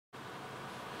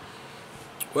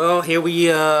Well, here we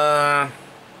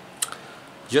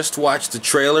just watched the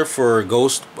trailer for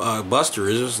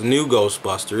Ghostbusters, the new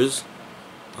Ghostbusters.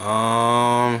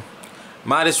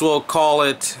 Might as well call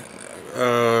it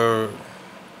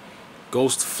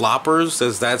Ghost Floppers,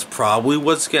 as that's probably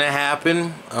what's gonna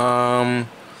happen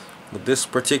with this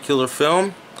particular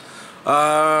film.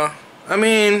 I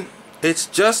mean, it's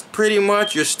just pretty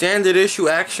much your standard issue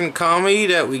action comedy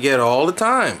that we get all the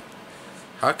time.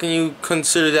 How can you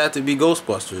consider that to be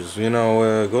Ghostbusters? You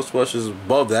know, Ghostbusters is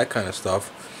above that kind of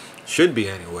stuff. Should be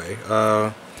anyway.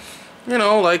 You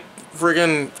know, like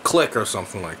friggin' Click or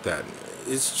something like that.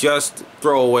 It's just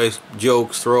throwaway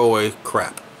jokes, throwaway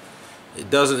crap. It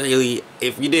doesn't really,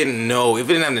 if you didn't know, if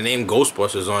it didn't have the name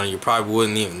Ghostbusters on it, you probably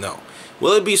wouldn't even know.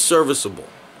 Will it be serviceable?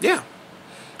 Yeah.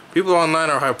 People online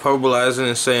are hyperbolizing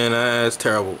and saying, it's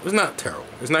terrible. It's not terrible.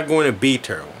 It's not going to be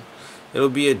terrible. It'll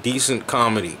be a decent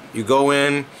comedy. You go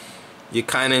in, you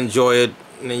kind of enjoy it,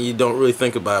 and then you don't really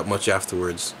think about it much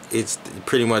afterwards. It's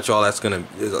pretty much all that's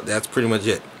pretty much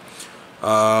it.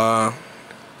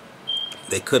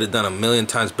 They could have done a million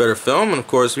times better film, and of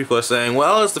course people are saying,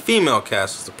 well, it's the female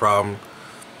cast is the problem.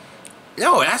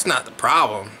 No, that's not the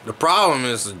problem. The problem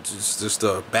is just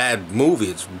a bad movie.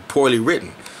 It's poorly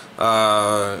written.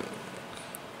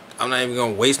 I'm not even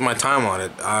going to waste my time on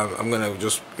it. I'm going to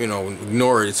just, you know,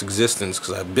 ignore its existence,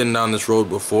 because I've been down this road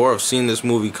before. I've seen this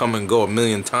movie come and go a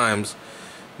million times.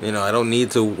 You know, I don't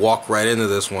need to walk right into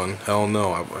this one. Hell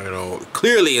no. You know,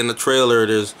 clearly in the trailer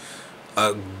there's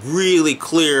a really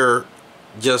clear,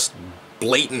 just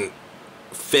blatant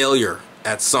failure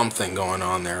at something going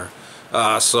on there.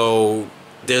 So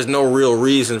there's no real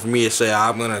reason for me to say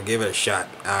I'm going to give it a shot.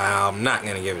 I'm not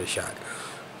going to give it a shot.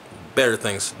 Better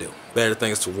things to do, better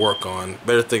things to work on,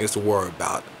 better things to worry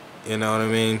about. You know what I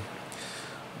mean?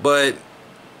 But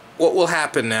what will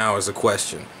happen now is a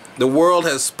question. The world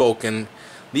has spoken.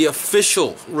 The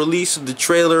official release of the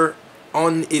trailer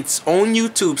on its own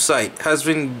YouTube site has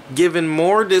been given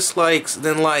more dislikes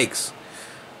than likes.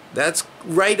 That's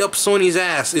right up Sony's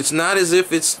ass. It's not as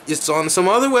if it's on some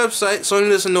other website Sony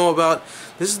doesn't know about.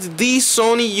 This is the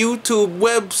Sony YouTube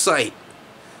website,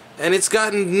 and it's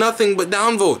gotten nothing but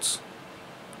downvotes.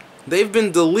 They've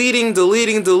been deleting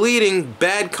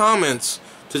bad comments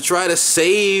to try to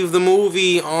save the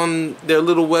movie on their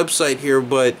little website here,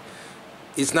 but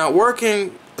it's not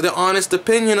working. The honest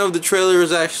opinion of the trailer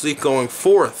is actually going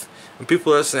forth, and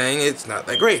people are saying it's not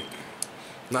that great.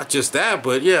 Not just that,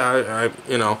 but yeah,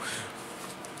 you know.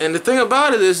 And the thing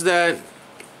about it is that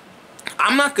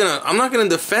I'm not gonna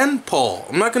defend Paul.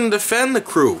 I'm not gonna defend the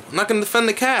crew. I'm not gonna defend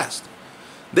the cast.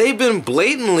 They've been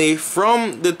blatantly,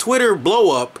 from the Twitter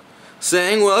blow up,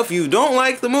 saying, well, if you don't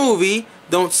like the movie,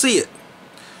 don't see it.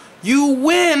 You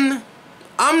win.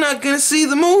 I'm not gonna see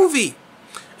the movie,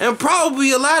 and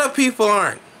probably a lot of people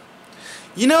aren't.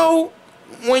 You know,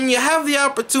 when you have the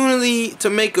opportunity to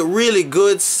make a really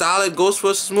good, solid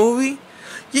Ghostbusters movie,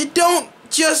 you don't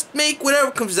just make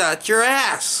whatever comes out your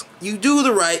ass. You do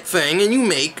the right thing and you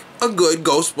make a good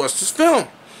Ghostbusters film.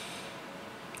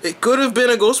 It could have been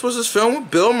a Ghostbusters film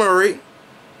with Bill Murray,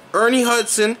 Ernie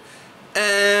Hudson,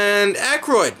 and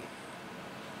Aykroyd.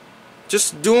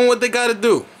 Just doing what they gotta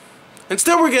do.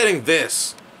 Instead we're getting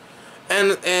this.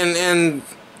 And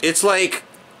it's like,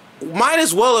 might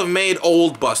as well have made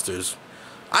Old Busters.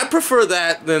 I prefer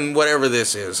that than whatever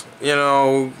this is. You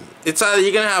know, it's either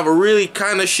you're gonna have a really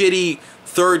kind of shitty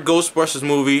third Ghostbusters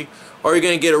movie, or you're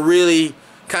gonna get a really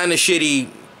kind of shitty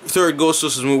third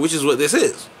Ghostbusters movie, which is what this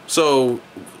is. So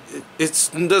it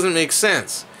doesn't make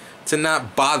sense to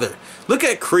not bother. Look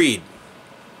at Creed.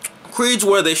 Creed's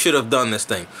where they should have done this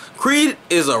thing. Creed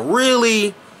is a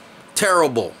really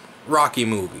terrible Rocky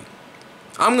movie.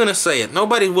 I'm gonna say it.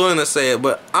 Nobody's willing to say it,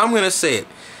 but I'm gonna say it.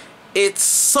 It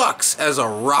sucks as a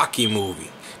Rocky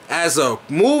movie. As a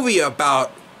movie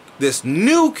about this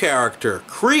new character,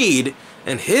 Creed,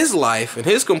 and his life, and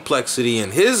his complexity,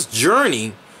 and his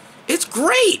journey, it's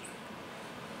great.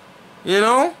 You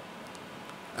know?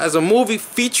 As a movie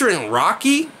featuring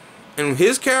Rocky and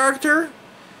his character,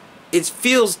 it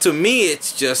feels to me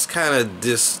it's just kind of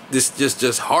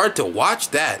just hard to watch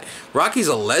that. Rocky's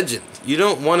a legend. You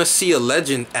don't want to see a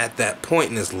legend at that point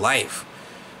in his life.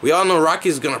 We all know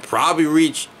Rocky's gonna probably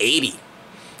reach 80.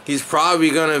 He's probably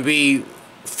gonna be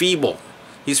feeble.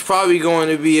 He's probably going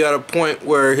to be at a point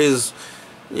where his,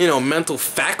 you know, mental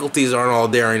faculties aren't all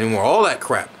there anymore. All that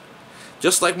crap.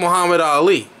 Just like Muhammad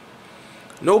Ali.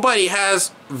 Nobody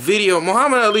has video.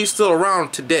 Muhammad Ali's still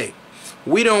around today.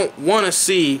 We don't want to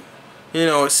see, you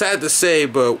know, it's sad to say,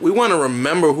 but we want to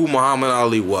remember who Muhammad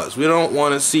Ali was. We don't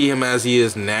want to see him as he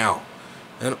is now.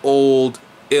 An old,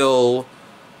 ill,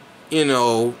 you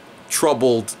know,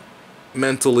 troubled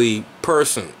mentally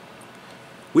person.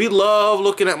 We love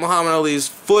looking at Muhammad Ali's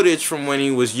footage from when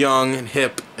he was young and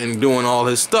hip and doing all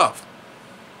his stuff.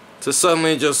 To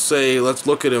suddenly just say, let's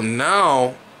look at him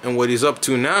now and what he's up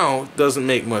to now doesn't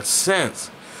make much sense.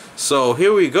 So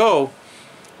here we go.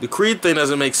 The Creed thing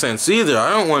doesn't make sense either.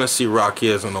 I don't want to see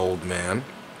Rocky as an old man.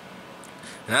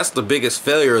 And that's the biggest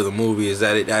failure of the movie, is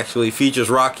that it actually features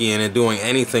Rocky in it doing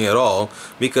anything at all,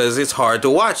 because it's hard to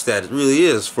watch that. It really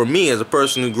is. For me, as a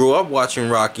person who grew up watching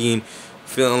Rocky and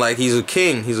feeling like he's a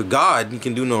king, he's a god, he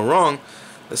can do no wrong,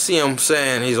 to see him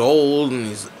saying he's old and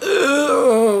he's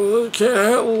can't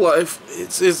handle life.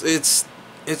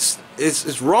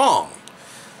 It's wrong.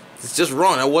 It's just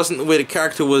wrong. That wasn't the way the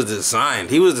character was designed.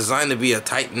 He was designed to be a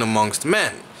titan amongst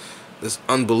men. This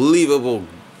unbelievable,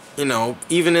 you know,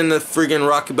 even in the friggin'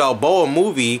 Rocky Balboa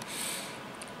movie,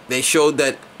 they showed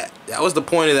that was the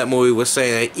point of that movie, was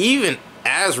saying that even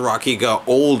as Rocky got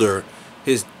older,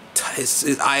 his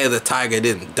eye of the tiger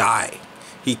didn't die.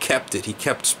 He kept it. He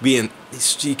kept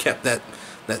that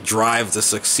drive to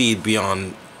succeed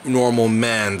beyond normal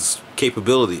man's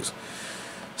capabilities.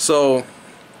 So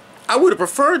I would have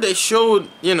preferred they showed,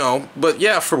 you know, but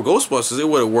yeah, for Ghostbusters it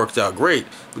would have worked out great.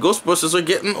 The Ghostbusters are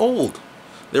getting old.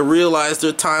 They realize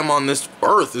their time on this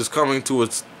earth is coming to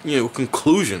its, you know,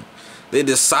 conclusion. They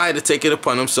decide to take it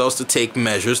upon themselves to take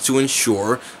measures to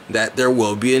ensure that there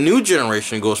will be a new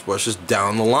generation of Ghostbusters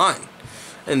down the line.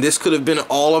 And this could have been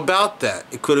all about that.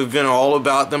 It could have been all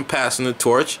about them passing the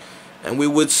torch, and we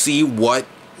would see what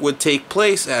would take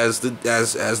place as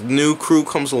the new crew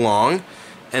comes along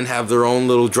and have their own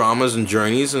little dramas and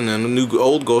journeys, and then the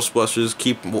old Ghostbusters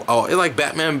keep like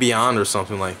Batman Beyond or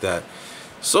something like that.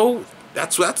 So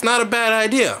that's not a bad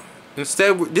idea.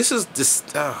 Instead, this is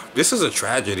a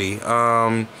tragedy.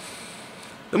 The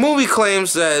movie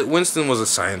claims that Winston was a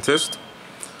scientist.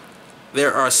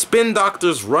 There are spin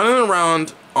doctors running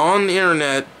around on the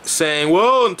internet saying,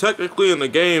 well, and technically in the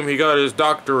game he got his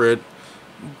doctorate.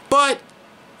 But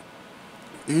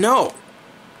no,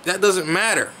 that doesn't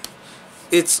matter.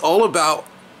 It's all about,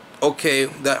 okay,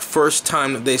 that first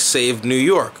time that they saved New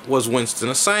York, was Winston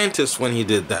a scientist when he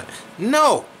did that?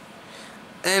 No.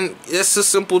 And it's the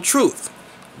simple truth.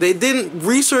 They didn't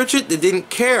research it. They didn't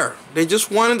care. They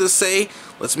just wanted to say,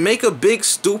 let's make a big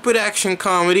stupid action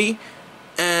comedy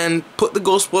and put the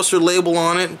Ghostbuster label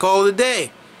on it and call it a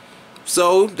day.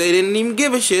 So they didn't even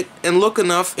give a shit and look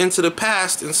enough into the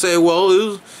past and say,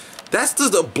 well, that's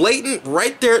just a blatant,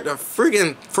 right there at the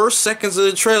friggin' first seconds of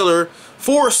the trailer,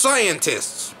 for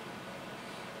scientists.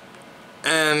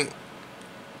 And,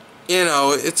 you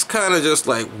know, it's kind of just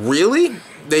like, really?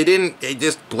 They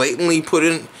just blatantly put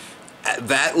in at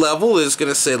that level is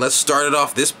going to say, let's start it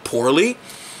off this poorly.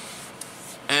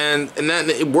 And then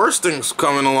the worst things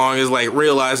coming along is like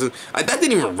realizing, that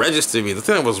didn't even register me. The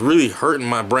thing that was really hurting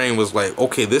my brain was like,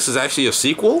 okay, this is actually a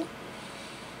sequel?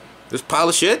 This pile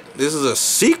of shit? This is a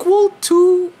sequel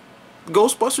to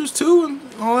Ghostbusters 2 and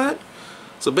all that?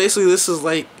 So basically this is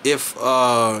like if, you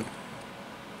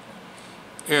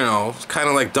know, it's kind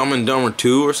of like Dumb and Dumber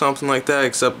 2 or something like that,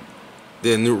 except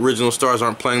the new original stars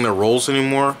aren't playing their roles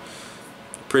anymore,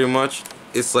 pretty much.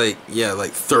 It's like, yeah,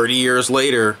 like 30 years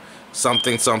later,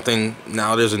 something,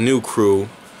 now there's a new crew,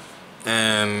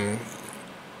 and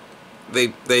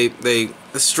the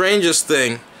strangest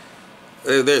thing,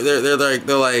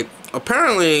 they're like,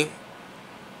 apparently,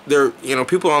 you know,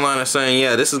 people online are saying,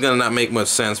 yeah, this is gonna not make much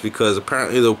sense because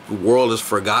apparently the world has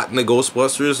forgotten the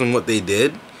Ghostbusters and what they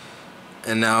did,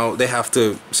 and now they have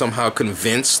to somehow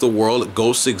convince the world that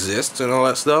ghosts exist and all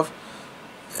that stuff.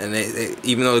 And they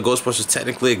even though the Ghostbusters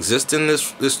technically exist in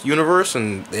this universe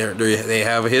and they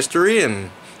have a history and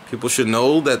people should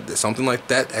know that something like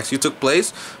that actually took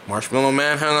place. Marshmallow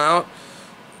Man hung out,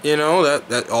 you know,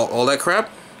 that all that crap.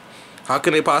 How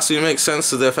can they possibly make sense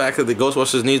to the fact that the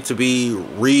Ghostbusters need to be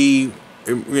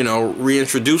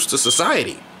reintroduced to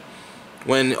society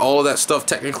when all of that stuff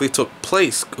technically took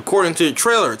place? According to the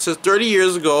trailer, it says 30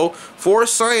 years ago, 4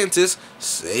 scientists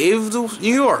saved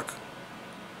New York.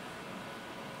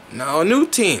 Now a new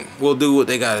team will do what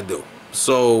they gotta do.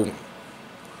 So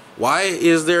why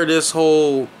is there this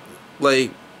whole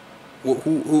like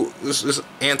this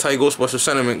anti-Ghostbuster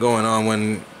sentiment going on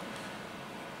when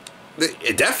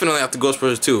it definitely after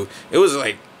Ghostbusters 2 it was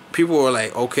like people were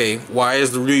like, okay, why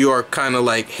is the New York kind of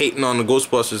like hating on the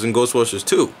Ghostbusters in Ghostbusters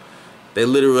 2? They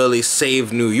literally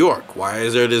saved New York. Why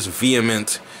is there this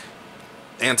vehement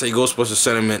anti-Ghostbuster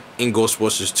sentiment in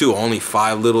Ghostbusters 2 only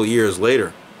 5 little years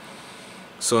later?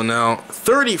 So now,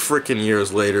 30 freaking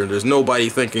years later, there's nobody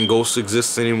thinking ghosts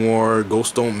exist anymore,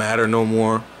 ghosts don't matter no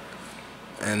more.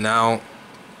 And now,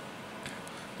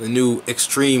 the new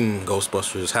extreme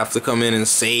Ghostbusters have to come in and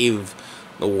save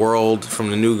the world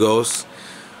from the new ghosts.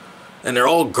 And they're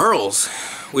all girls,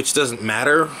 which doesn't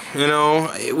matter, you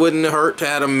know. It wouldn't hurt to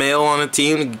add a male on a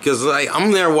team, because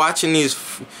I'm there watching these.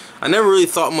 I never really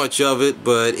thought much of it,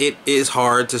 but it is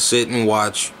hard to sit and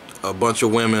watch a bunch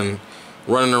of women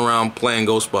running around playing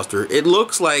Ghostbuster. It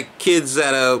looks like kids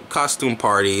at a costume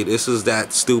party. This is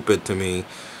that stupid to me.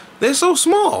 They're so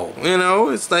small, you know.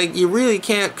 It's like you really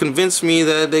can't convince me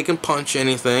that they can punch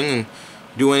anything and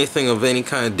do anything of any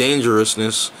kind of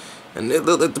dangerousness. And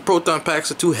the proton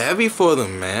packs are too heavy for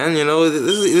them, man. You know,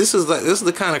 this is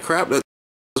the kind of crap that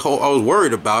I was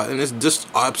worried about, and it's just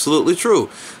absolutely true.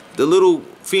 The little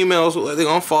females, they're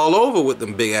gonna fall over with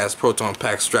them big ass proton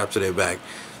packs strapped to their back.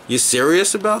 You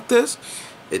serious about this?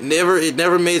 It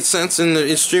never made sense in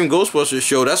the Extreme Ghostbusters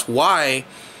show. That's why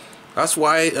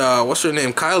what's her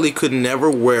name, Kylie, could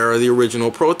never wear the original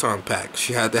proton pack.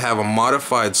 She had to have a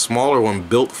modified, smaller one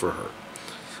built for her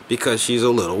because she's a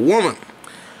little woman.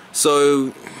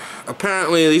 So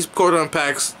apparently these proton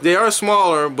packs, they are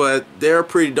smaller, but they're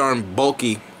pretty darn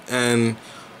bulky, and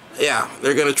yeah,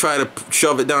 they're gonna try to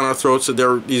shove it down our throats.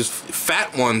 So these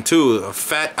fat one too, a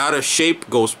fat, out of shape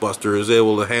Ghostbuster is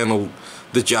able to handle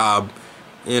the job,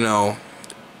 you know.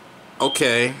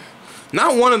 Okay,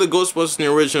 not one of the Ghostbusters in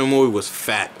the original movie was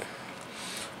fat.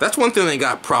 That's one thing they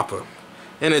got proper.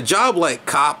 In a job like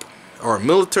cop or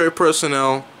military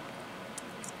personnel,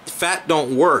 fat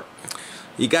don't work.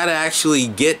 You gotta actually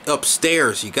get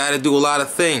upstairs. You gotta do a lot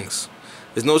of things.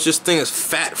 There's no such thing as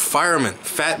fat firemen,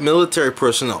 fat military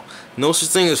personnel. No such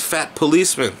thing as fat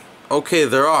policemen. Okay,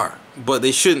 there are, but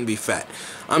they shouldn't be fat.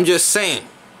 I'm just saying.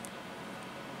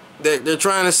 They're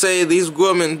trying to say these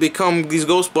women become these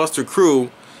Ghostbuster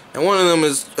crew, and one of them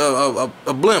is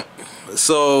a blimp.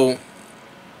 So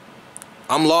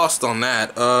I'm lost on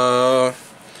that.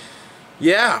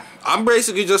 Yeah, I'm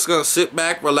basically just gonna sit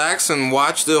back, relax, and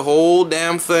watch the whole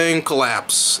damn thing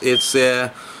collapse. It's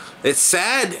sad.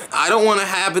 I don't want to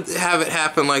have it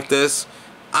happen like this.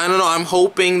 I don't know. I'm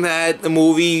hoping that the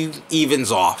movie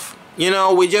evens off. You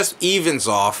know, it just evens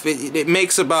off. It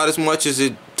makes about as much as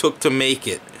it took to make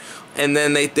it, and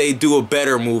then they do a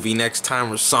better movie next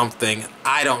time or something.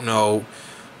 I don't know.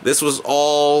 This was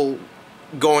all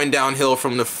going downhill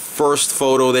from the first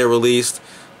photo they released.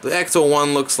 The Ecto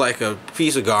 1 looks like a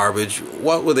piece of garbage.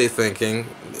 What were they thinking?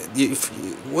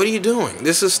 What are you doing?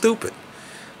 This is stupid.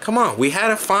 Come on, we had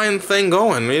a fine thing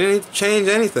going. We didn't need to change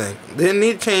anything. Didn't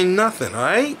need to change nothing,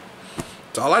 alright?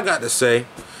 That's all I got to say.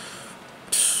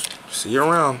 See you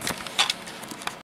around.